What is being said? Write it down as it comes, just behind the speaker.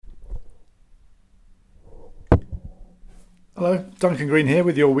Hello, Duncan Green here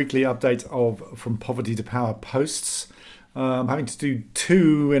with your weekly update of From Poverty to Power posts. I'm having to do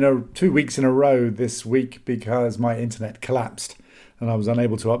 2 weeks in a row this week because my internet collapsed and I was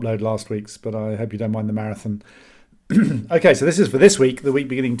unable to upload last week's, but I hope you don't mind the marathon. Okay, so this is for this week, the week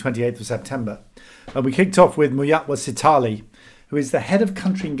beginning 28th of September. And we kicked off with Muyatwa Sitali, who is the head of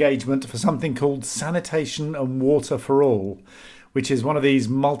country engagement for something called Sanitation and Water for All, which is one of these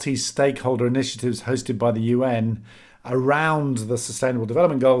multi-stakeholder initiatives hosted by the UN around the Sustainable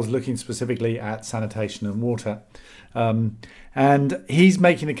Development Goals, looking specifically at sanitation and water. And he's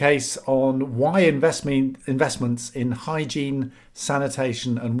making the case on why investments in hygiene,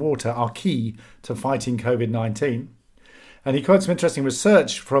 sanitation and water are key to fighting COVID-19. And he quotes some interesting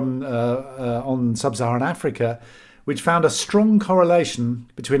research from on sub-Saharan Africa, which found a strong correlation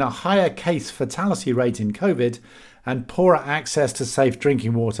between a higher case fatality rate in COVID and poorer access to safe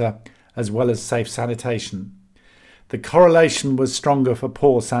drinking water, as well as safe sanitation. The correlation was stronger for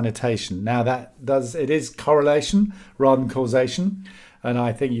poor sanitation. Now it is correlation rather than causation. And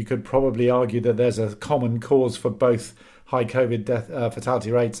I think you could probably argue that there's a common cause for both high COVID death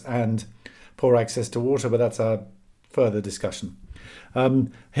fatality rates and poor access to water, but that's a further discussion.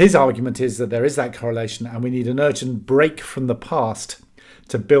 His argument is that there is that correlation and we need an urgent break from the past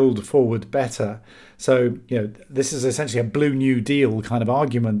to build forward better. So, this is essentially a Blue New Deal kind of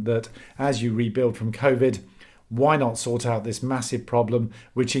argument that as you rebuild from COVID, why not sort out this massive problem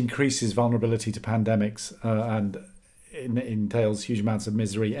which increases vulnerability to pandemics and entails huge amounts of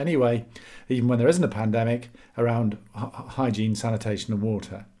misery anyway, even when there isn't a pandemic, around hygiene, sanitation and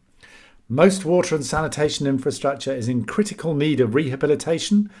water. Most water and sanitation infrastructure is in critical need of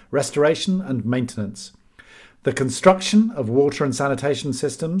rehabilitation, restoration and maintenance. The construction of water and sanitation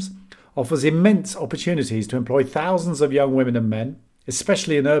systems offers immense opportunities to employ thousands of young women and men,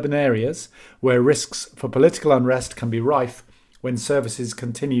 especially in urban areas where risks for political unrest can be rife when services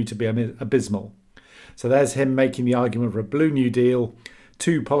continue to be abysmal. So there's him making the argument for a Blue New Deal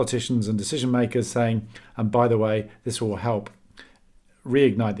to politicians and decision makers saying, and by the way, this will help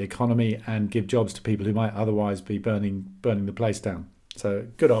reignite the economy and give jobs to people who might otherwise be burning the place down. So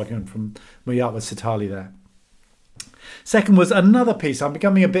good argument from Muyatwa Sitali there. Second was another piece. I'm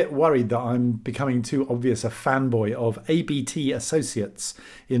becoming a bit worried that I'm becoming too obvious a fanboy of ABT Associates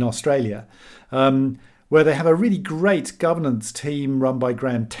in Australia, where they have a really great governance team run by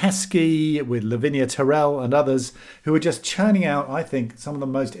Graham Teskey with Lavinia Terrell and others who are just churning out, I think, some of the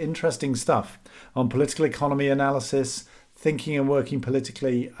most interesting stuff on political economy analysis, thinking and working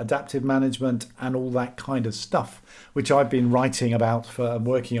politically, adaptive management and all that kind of stuff, which I've been writing about and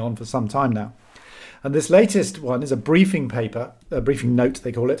working on for some time now. And this latest one is a briefing paper, a briefing note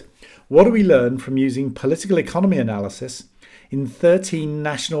they call it. What do we learn from using political economy analysis in 13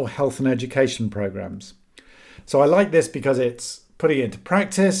 national health and education programs? So I like this because it's putting it into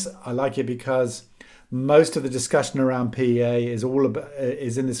practice. I like it because most of the discussion around PEA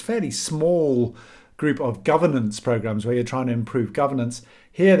is in this fairly small group of governance programs where you're trying to improve governance.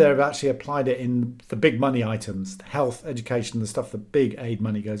 Here they've actually applied it in the big money items, health, education, the stuff that big aid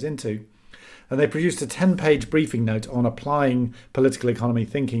money goes into. And they produced a 10-page briefing note on applying political economy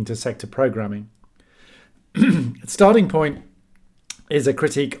thinking to sector programming. Starting point is a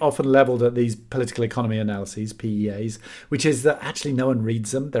critique often levelled at these political economy analyses, PEAs, which is that actually no one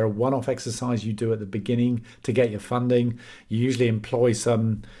reads them. They're a one-off exercise you do at the beginning to get your funding. You usually employ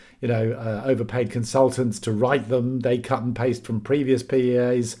some overpaid consultants to write them. They cut and paste from previous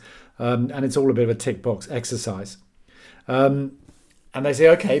PEAs, and it's all a bit of a tick box exercise. And they say,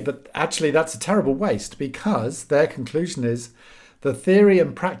 okay, but actually that's a terrible waste because their conclusion is the theory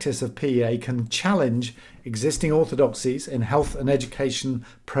and practice of PEA can challenge existing orthodoxies in health and education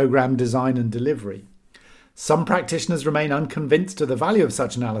program design and delivery. Some practitioners remain unconvinced of the value of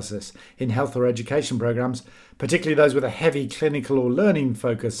such analysis in health or education programs, particularly those with a heavy clinical or learning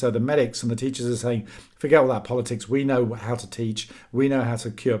focus. So the medics and the teachers are saying, forget all that politics. We know how to teach. We know how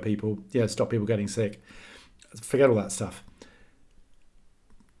to cure people, stop people getting sick. Forget all that stuff.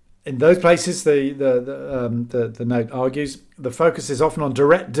 In those places, the note argues, the focus is often on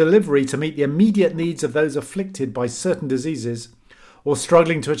direct delivery to meet the immediate needs of those afflicted by certain diseases or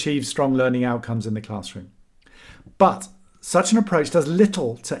struggling to achieve strong learning outcomes in the classroom. But such an approach does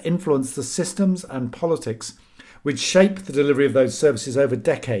little to influence the systems and politics which shape the delivery of those services over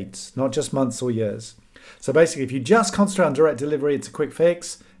decades, not just months or years. So basically, if you just concentrate on direct delivery, it's a quick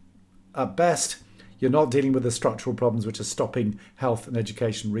fix. At best, you're not dealing with the structural problems which are stopping health and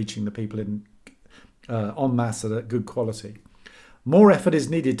education reaching the people en masse at a good quality. More effort is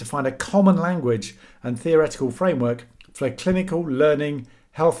needed to find a common language and theoretical framework for clinical learning,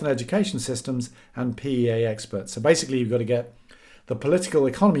 health and education systems, and PEA experts. So basically, you've got to get the political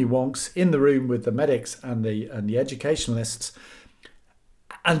economy wonks in the room with the medics and the educationalists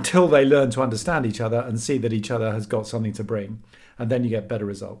until they learn to understand each other and see that each other has got something to bring. And then you get better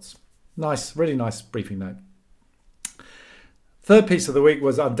results. Nice, really nice briefing note. Third piece of the week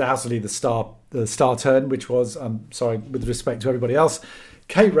was undoubtedly the star turn, which was, with respect to everybody else,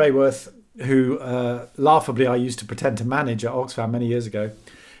 Kate Raworth, who laughably I used to pretend to manage at Oxfam many years ago,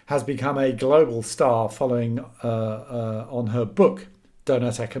 has become a global star following on her book,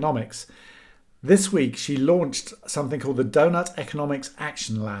 Doughnut Economics. This week, she launched something called the Doughnut Economics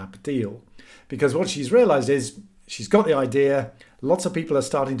Action Lab deal, because what she's realized is she's got the idea, lots of people are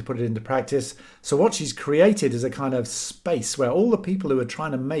starting to put it into practice. So what she's created is a kind of space where all the people who are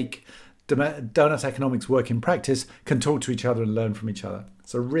trying to make Doughnut Economics work in practice can talk to each other and learn from each other.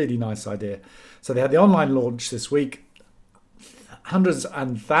 It's a really nice idea. So they had the online launch this week. Hundreds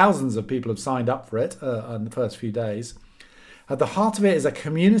and thousands of people have signed up for it in the first few days. At the heart of it is a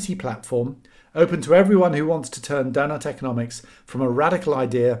community platform open to everyone who wants to turn Doughnut Economics from a radical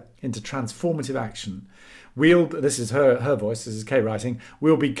idea into transformative action. This is her voice, this is Kate writing,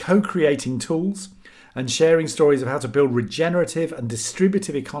 we'll be co-creating tools and sharing stories of how to build regenerative and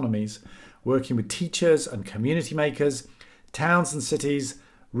distributive economies, working with teachers and community makers, towns and cities,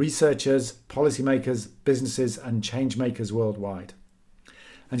 researchers, policymakers, businesses, and change makers worldwide.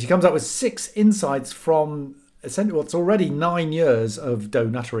 And she comes up with 6 insights from essentially what's already 9 years of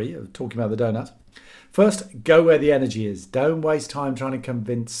doughnuttery, of talking about the donut. First, go where the energy is. Don't waste time trying to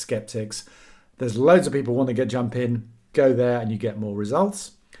convince skeptics. There's loads of people want to jump in. Go there and you get more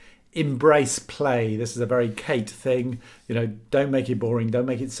results. Embrace play. This is a very Kate thing. Don't make it boring. Don't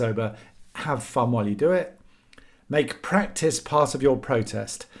make it sober. Have fun while you do it. Make practice part of your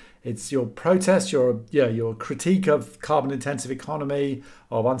protest. It's your protest, your critique of carbon-intensive economy,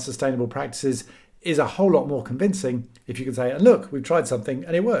 of unsustainable practices is a whole lot more convincing if you can say, look, we've tried something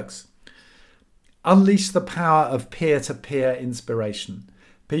and it works. Unleash the power of peer-to-peer inspiration.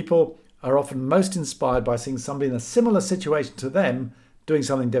 People are often most inspired by seeing somebody in a similar situation to them doing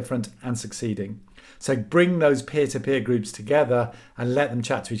something different and succeeding. So bring those peer-to-peer groups together and let them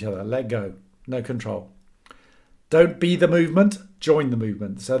chat to each other. Let go. No control. Don't be the movement, join the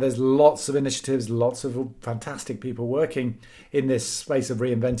movement. So there's lots of initiatives, lots of fantastic people working in this space of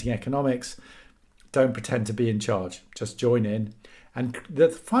reinventing economics. Don't pretend to be in charge, just join in. And the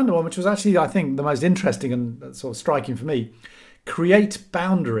final one, which was actually, I think, the most interesting and sort of striking for me, create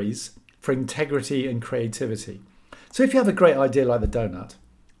boundaries for integrity and creativity. So if you have a great idea like the donut,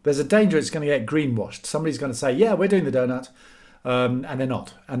 there's a danger it's going to get greenwashed. Somebody's going to say, yeah, we're doing the donut, and they're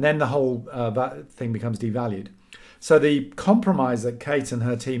not. And then the whole thing becomes devalued. So the compromise that Kate and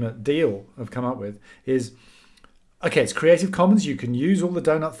her team at Deal have come up with is, okay, it's Creative Commons. You can use all the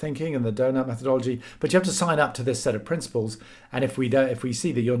donut thinking and the donut methodology, but you have to sign up to this set of principles. And if we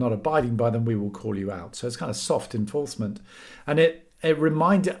see that you're not abiding by them, we will call you out. So it's kind of soft enforcement, and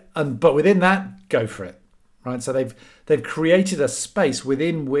but within that, go for it, right? So they've created a space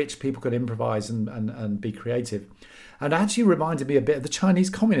within which people can improvise and be creative, and actually reminded me a bit of the Chinese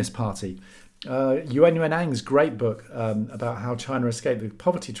Communist Party. Yuan Yuanang's great book about how China escaped the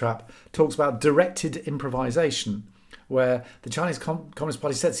poverty trap talks about directed improvisation, where the Chinese Communist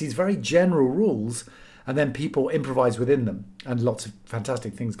Party sets these very general rules and then people improvise within them and lots of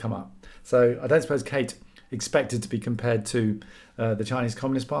fantastic things come up. So I don't suppose Kate expected to be compared to the Chinese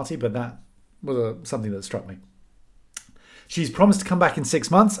Communist Party, but that was something that struck me. She's promised to come back in 6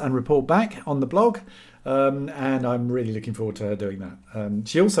 months and report back on the blog. And I'm really looking forward to her doing that.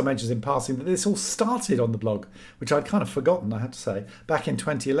 She also mentions in passing that this all started on the blog, which I'd kind of forgotten, I have to say. Back in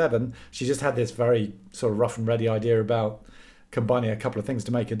 2011, she just had this very sort of rough and ready idea about combining a couple of things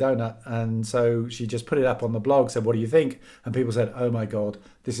to make a donut. And so she just put it up on the blog, said, what do you think? And people said, oh my God,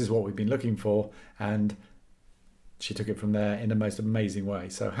 this is what we've been looking for. And she took it from there in the most amazing way.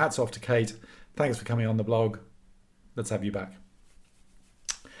 So hats off to Kate. Thanks for coming on the blog. Let's have you back.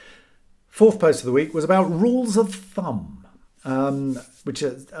 Fourth post of the week was about rules of thumb, which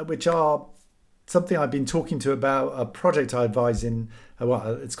are something I've been talking to about a project I advise in.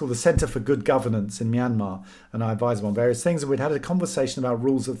 It's called the Centre for Good Governance in Myanmar, and I advise them on various things. And we'd had a conversation about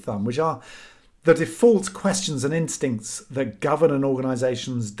rules of thumb, which are the default questions and instincts that govern an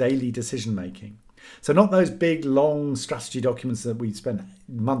organisation's daily decision making. So not those big, long strategy documents that we spend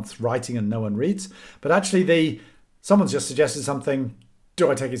months writing and no one reads, but actually someone's just suggested something. Do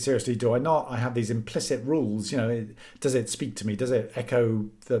I take it seriously? Do I not? I have these implicit rules. Does it speak to me? Does it echo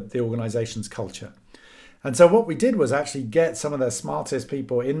the organisation's culture? And so what we did was actually get some of the smartest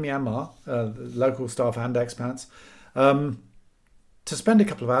people in Myanmar, local staff and expats, to spend a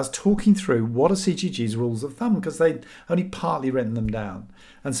couple of hours talking through what are CGG's rules of thumb, because they'd only partly written them down.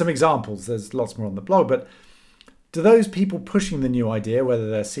 And some examples, there's lots more on the blog, but do those people pushing the new idea, whether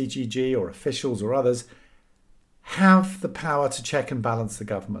they're CGG or officials or others, have the power to check and balance the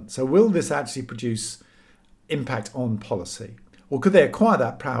government? So will this actually produce impact on policy? Or could they acquire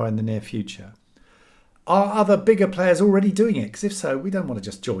that power in the near future? Are other bigger players already doing it? Because if so, we don't want to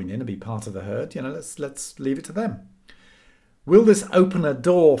just join in and be part of the herd. Let's leave it to them. Will this open a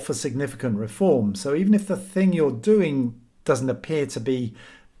door for significant reform? So even if the thing you're doing doesn't appear to be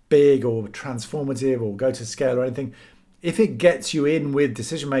big or transformative or go to scale or anything, if it gets you in with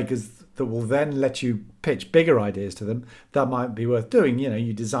decision makers that will then let you pitch bigger ideas to them, that might be worth doing.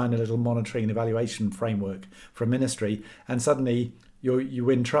 You design a little monitoring and evaluation framework for a ministry, and suddenly you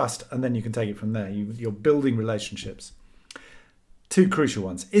win trust, and then you can take it from there. You're building relationships. Two crucial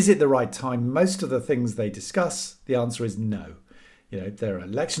ones. Is it the right time? Most of the things they discuss, the answer is no. There are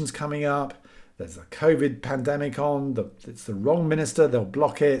elections coming up. There's a COVID pandemic on. It's the wrong minister. They'll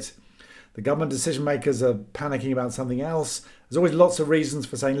block it. The government decision makers are panicking about something else. There's always lots of reasons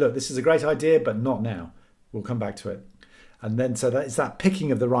for saying, look, this is a great idea, but not now. We'll come back to it. And then so that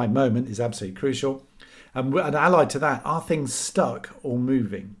picking of the right moment is absolutely crucial. And allied to that, are things stuck or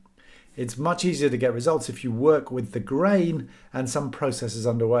moving? It's much easier to get results if you work with the grain and some process is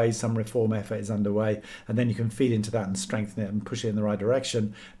underway, some reform effort is underway, and then you can feed into that and strengthen it and push it in the right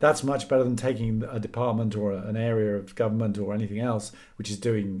direction. That's much better than taking a department or an area of government or anything else which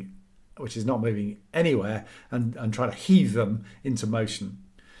is not moving anywhere and trying to heave them into motion.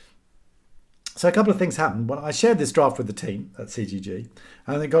 So a couple of things happened. When I shared this draft with the team at CGG,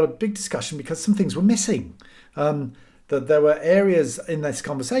 and they got a big discussion because some things were missing. That there were areas in this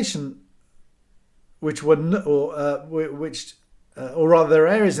conversation which were, or rather, there are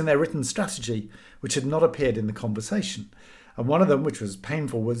areas in their written strategy which had not appeared in the conversation. And one of them, which was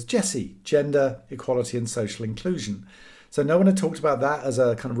painful, was GESI, gender, equality and social inclusion. So no one had talked about that as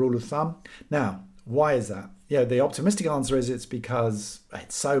a kind of rule of thumb. Now, why is that? The optimistic answer is it's because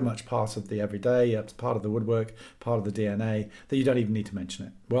it's so much part of the everyday, it's part of the woodwork, part of the DNA, that you don't even need to mention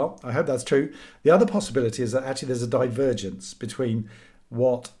it. Well, I hope that's true. The other possibility is that actually there's a divergence between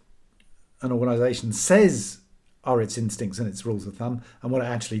what an organisation says are its instincts and its rules of thumb and what it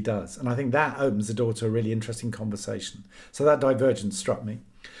actually does. And I think that opens the door to a really interesting conversation. So that divergence struck me.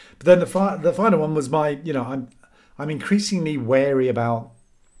 But then the final one was I'm increasingly wary about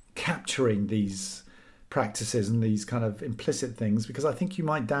capturing these practices and these kind of implicit things, because I think you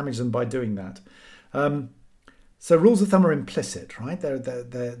might damage them by doing that. So rules of thumb are implicit, right?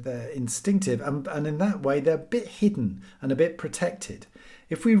 They're instinctive, and in that way they're a bit hidden and a bit protected.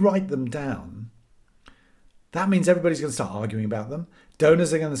 If we write them down, that means everybody's going to start arguing about them.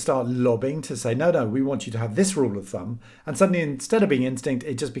 Donors are going to start lobbying to say, no, we want you to have this rule of thumb. And suddenly, instead of being instinct,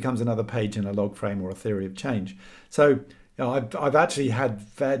 it just becomes another page in a log frame or a theory of change. So I've actually had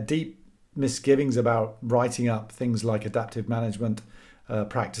very deep misgivings about writing up things like adaptive management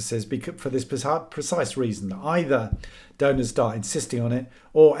practices for this precise reason, that either donors start insisting on it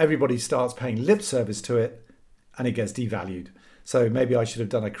or everybody starts paying lip service to it and it gets devalued. So maybe I should have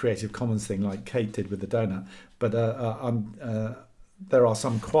done a Creative Commons thing like Kate did with the donut, but there are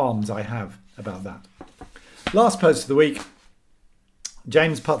some qualms I have about that. Last post of the week.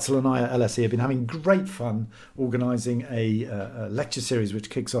 James Putzel and I at LSE have been having great fun organising a lecture series which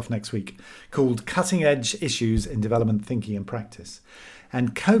kicks off next week called Cutting Edge Issues in Development Thinking and Practice.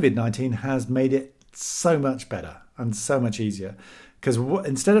 And COVID-19 has made it so much better and so much easier, because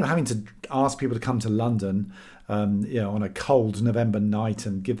instead of having to ask people to come to London on a cold November night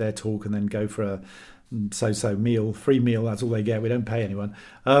and give their talk and then go for a so-so meal, free meal, that's all they get, we don't pay anyone.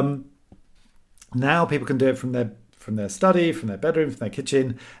 Now people can do it from their study, from their bedroom, from their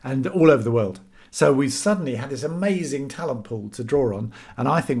kitchen, and all over the world. So we've suddenly had this amazing talent pool to draw on, and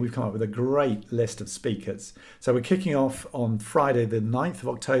I think we've come up with a great list of speakers. So we're kicking off on Friday the 9th of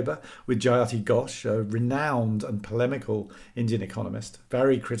October with Jayati Ghosh, a renowned and polemical Indian economist,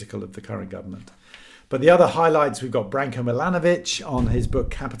 very critical of the current government. But the other highlights, we've got Branko Milanovic on his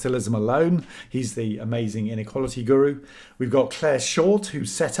book Capitalism Alone. He's the amazing inequality guru. We've got Claire Short, who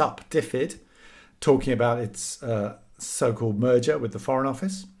set up DFID, talking about its so-called merger with the Foreign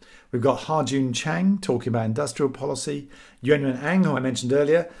Office. We've got Harjun Chang talking about industrial policy. Yuanyuan Ang, who I mentioned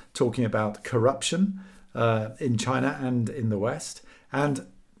earlier, talking about corruption in China and in the West. And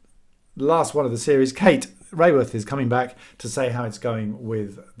the last one of the series, Kate Raworth, is coming back to say how it's going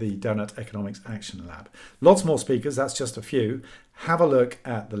with the Donut Economics Action Lab. Lots more speakers, that's just a few. Have a look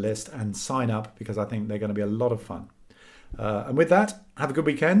at the list and sign up, because I think they're going to be a lot of fun. And with that, have a good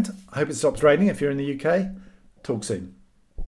weekend. I hope it stops raining if you're in the UK. Talk soon.